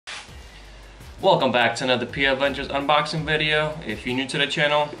Welcome back to another P Adventures unboxing video. If you're new to the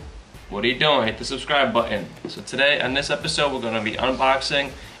channel, what are you doing? Hit the subscribe button. So today on this episode we're going to be unboxing,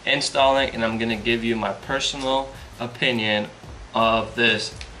 installing, and I'm going to give you my personal opinion of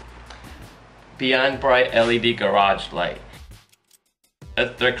this Beyond Bright LED garage light.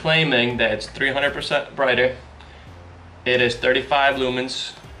 They're claiming that it's 300% brighter. It is 35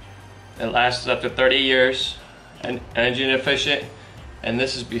 lumens. It lasts up to 30 years and energy efficient. And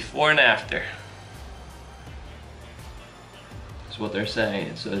this is before and after. That's what they're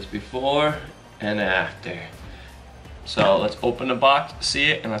saying. So it's before and after. So let's open the box, see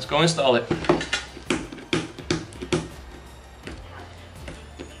it, and let's go install it.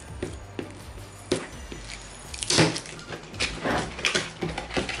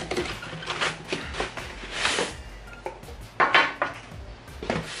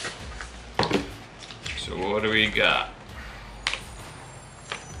 So what do we got?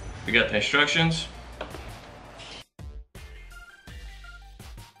 We got the instructions.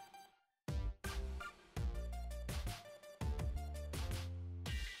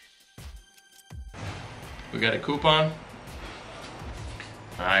 We got a coupon.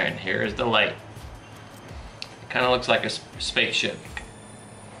 Alright, and here's the light. It kind of looks like a spaceship.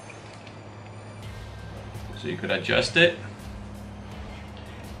 So you could adjust it.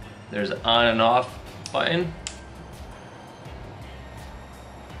 There's an on and off button.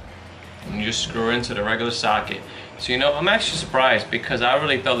 And you just screw into the regular socket. So you know, I'm actually surprised because I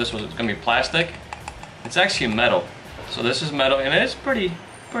really thought this was going to be plastic. It's actually metal. So this is metal and it's pretty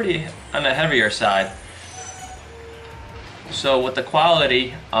on the heavier side. So with the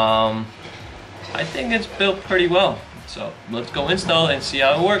quality, I think it's built pretty well. So let's go install it and see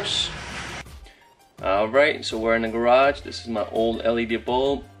how it works. Alright, so we're in the garage. This is my old LED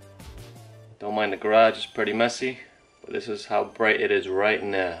bulb. Don't mind the garage, it's pretty messy. But this is how bright it is right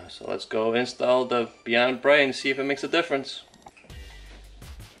now. So let's go install the Beyond Bright and see if it makes a difference.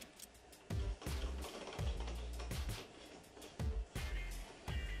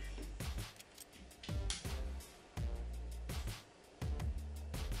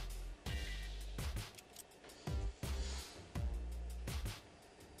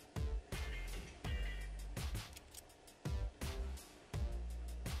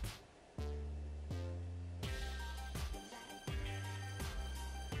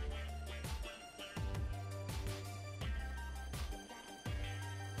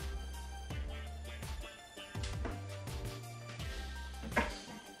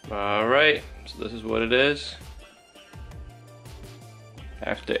 Alright, so this is what it is.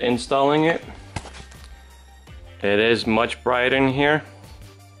 After installing it, it is much brighter in here,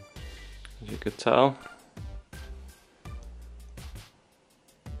 as you could tell.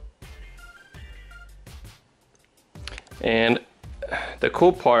 And the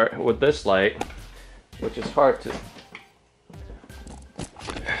cool part with this light, which is hard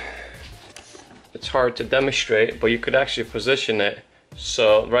to demonstrate, but you could actually position it.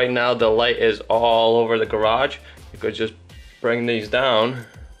 So right now the light is all over the garage. You could just bring these down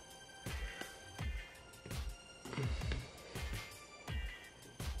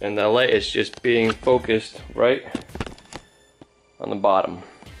and the light is just being focused right on the bottom.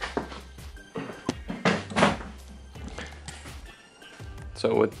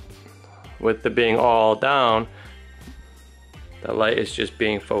 So with it being all down, the light is just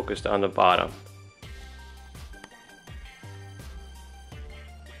being focused on the bottom.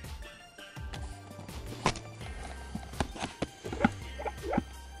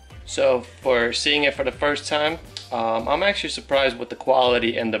 So for seeing it for the first time, I'm actually surprised with the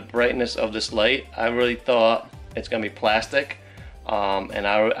quality and the brightness of this light. I really thought it's gonna be plastic, and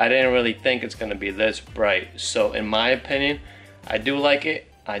I didn't really think it's gonna be this bright. So in my opinion, I do like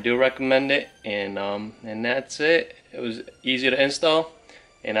it. I do recommend it, and that's it. It was easy to install,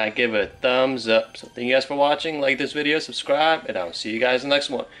 and I give it a thumbs up. So thank you guys for watching. Like this video, subscribe, and I'll see you guys in the next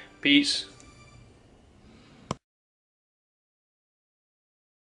one. Peace.